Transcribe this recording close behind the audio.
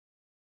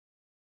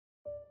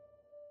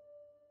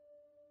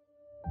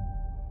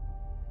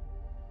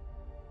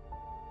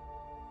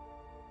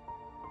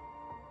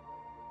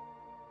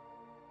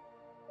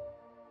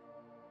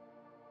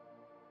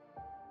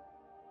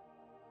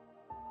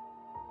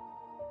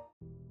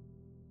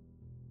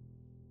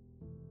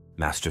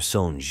Master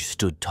Sonj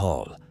stood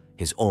tall,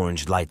 his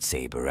orange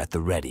lightsaber at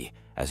the ready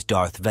as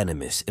Darth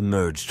Venomous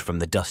emerged from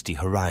the dusty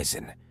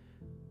horizon.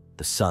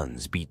 The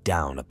suns beat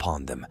down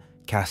upon them,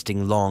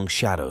 casting long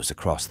shadows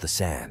across the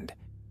sand.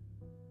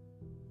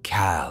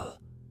 "Cal,"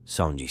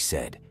 Sonji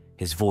said,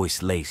 his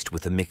voice laced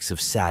with a mix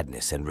of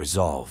sadness and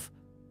resolve.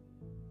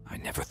 "I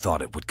never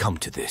thought it would come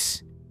to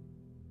this."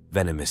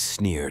 Venomous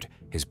sneered,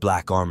 his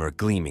black armor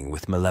gleaming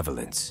with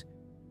malevolence.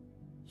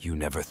 "You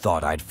never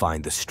thought I'd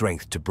find the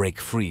strength to break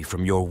free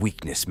from your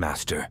weakness,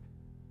 Master."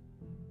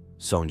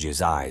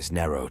 Sonji's eyes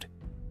narrowed.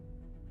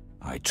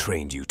 "I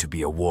trained you to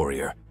be a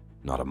warrior,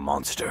 not a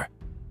monster."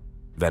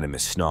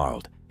 Venomous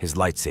snarled, his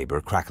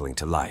lightsaber crackling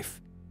to life.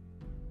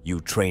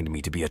 "You trained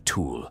me to be a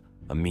tool,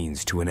 a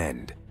means to an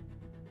end.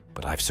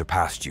 But I've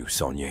surpassed you,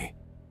 Sonji.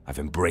 I've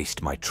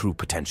embraced my true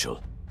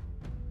potential."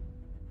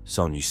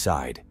 Sonji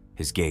sighed,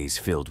 his gaze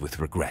filled with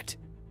regret.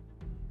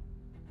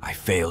 "I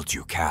failed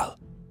you, Cal.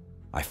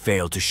 I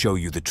failed to show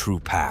you the true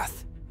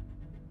path."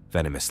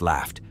 Venomous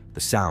laughed,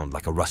 the sound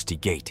like a rusty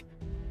gate.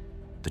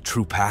 "The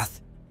true path?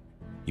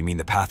 You mean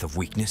the path of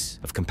weakness,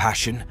 of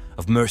compassion,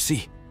 of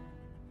mercy?"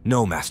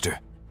 "No,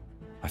 Master.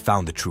 I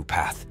found the true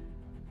path,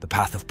 the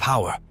path of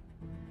power."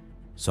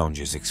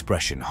 Sonji's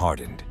expression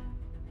hardened.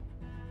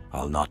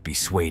 "I'll not be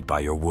swayed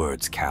by your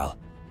words, Cal.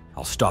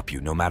 I'll stop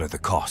you no matter the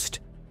cost."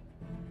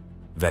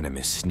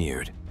 Venomous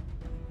sneered.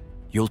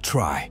 "You'll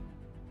try,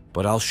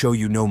 but I'll show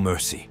you no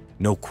mercy,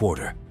 no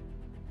quarter.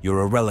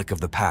 You're a relic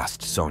of the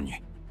past, Sonji,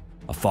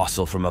 a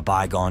fossil from a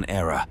bygone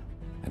era,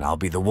 and I'll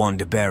be the one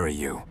to bury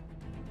you."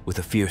 With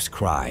a fierce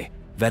cry,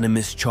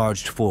 Venomous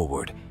charged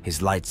forward, his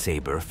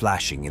lightsaber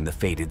flashing in the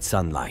faded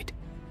sunlight.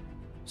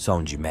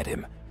 Sonji met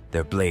him,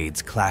 their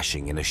blades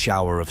clashing in a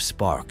shower of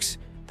sparks,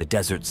 the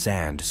desert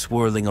sand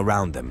swirling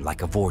around them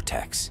like a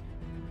vortex.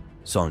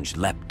 Sonj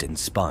leapt and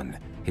spun,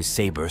 his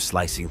saber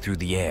slicing through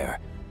the air,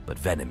 but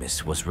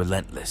Venomous was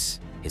relentless,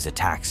 his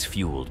attacks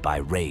fueled by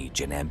rage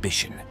and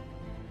ambition.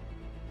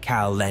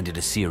 Cal landed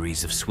a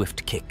series of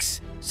swift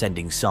kicks,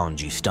 sending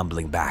Sonji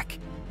stumbling back,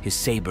 his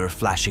saber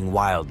flashing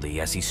wildly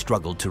as he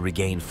struggled to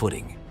regain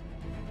footing.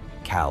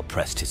 Cal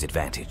pressed his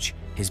advantage,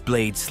 his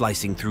blade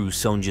slicing through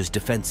Sonja's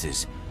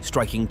defenses,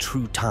 striking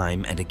true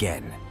time and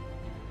again.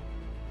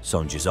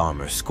 Sonja's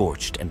armor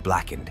scorched and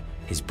blackened,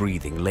 his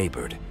breathing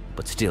labored,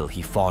 but still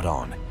he fought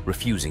on,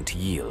 refusing to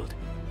yield.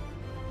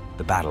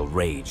 The battle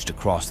raged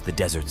across the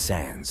desert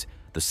sands,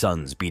 the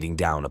suns beating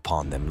down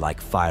upon them like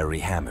fiery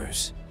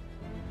hammers.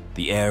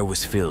 The air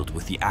was filled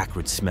with the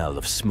acrid smell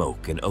of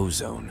smoke and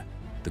ozone,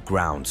 the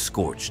ground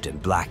scorched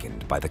and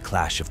blackened by the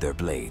clash of their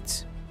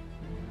blades.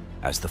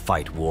 As the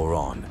fight wore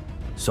on,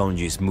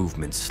 Sonji's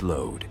movement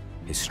slowed,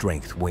 his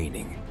strength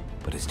waning,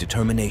 but his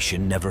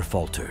determination never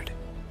faltered.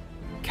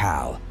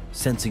 Cal,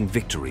 sensing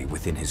victory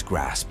within his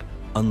grasp,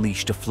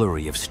 unleashed a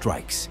flurry of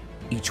strikes,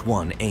 each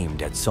one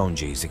aimed at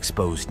Sonji's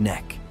exposed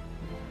neck.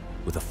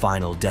 With a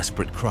final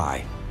desperate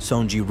cry,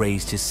 Sonji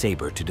raised his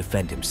saber to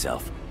defend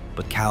himself,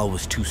 but Cal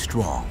was too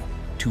strong,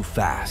 too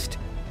fast.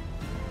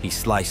 He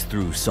sliced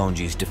through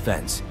Sonji's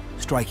defense,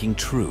 striking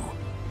true,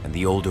 and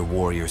the older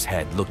warrior's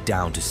head looked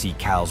down to see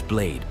Cal's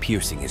blade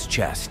piercing his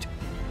chest.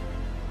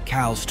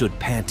 Cal stood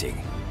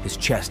panting, his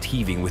chest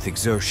heaving with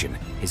exertion,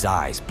 his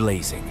eyes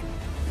blazing.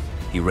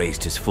 He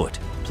raised his foot,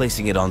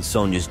 placing it on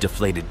Sonja's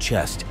deflated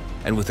chest,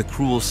 and with a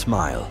cruel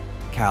smile,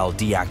 Cal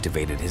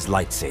deactivated his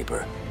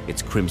lightsaber,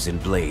 its crimson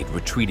blade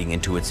retreating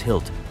into its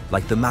hilt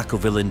like the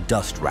Machiavellian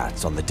dust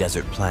rats on the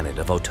desert planet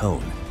of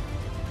Otone.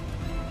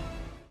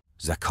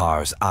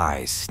 Zakar's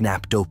eyes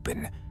snapped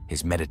open,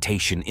 his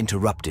meditation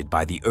interrupted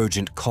by the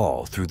urgent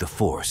call through the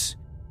Force.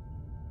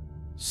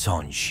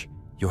 "Sonj,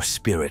 your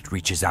spirit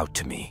reaches out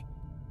to me."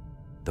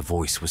 The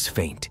voice was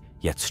faint,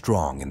 yet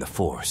strong in the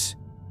Force.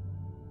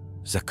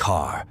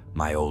 "Zakar,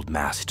 my old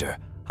master,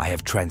 I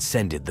have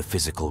transcended the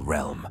physical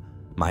realm.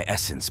 My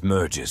essence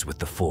merges with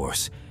the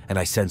Force, and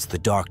I sense the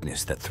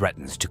darkness that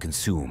threatens to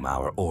consume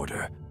our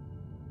order."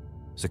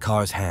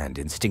 Zakar's hand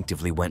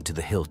instinctively went to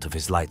the hilt of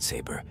his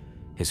lightsaber,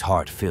 his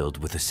heart filled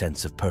with a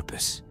sense of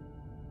purpose.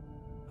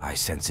 "I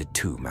sense it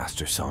too,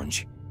 Master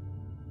Sonj.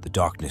 The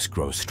darkness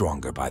grows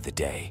stronger by the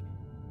day."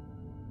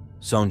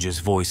 Sonj's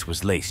voice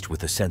was laced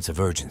with a sense of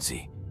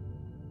urgency.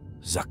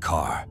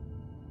 "Zakar,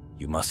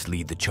 you must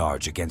lead the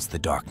charge against the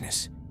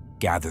darkness,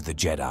 gather the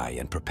Jedi,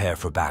 and prepare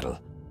for battle.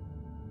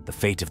 The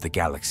fate of the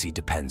galaxy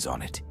depends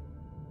on it."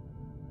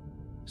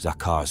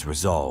 Zakar's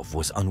resolve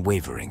was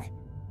unwavering.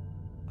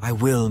 "I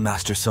will,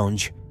 Master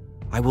Sonj.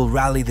 I will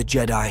rally the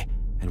Jedi,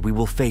 and we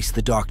will face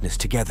the darkness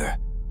together.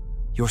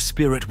 Your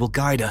spirit will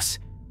guide us,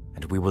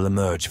 and we will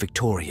emerge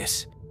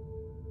victorious."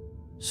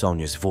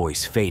 Sonja's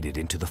voice faded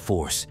into the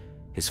Force,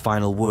 his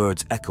final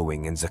words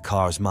echoing in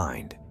Zakar's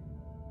mind.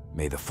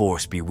 "May the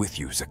Force be with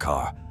you,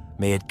 Zakar.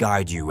 May it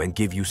guide you and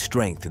give you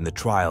strength in the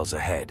trials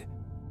ahead."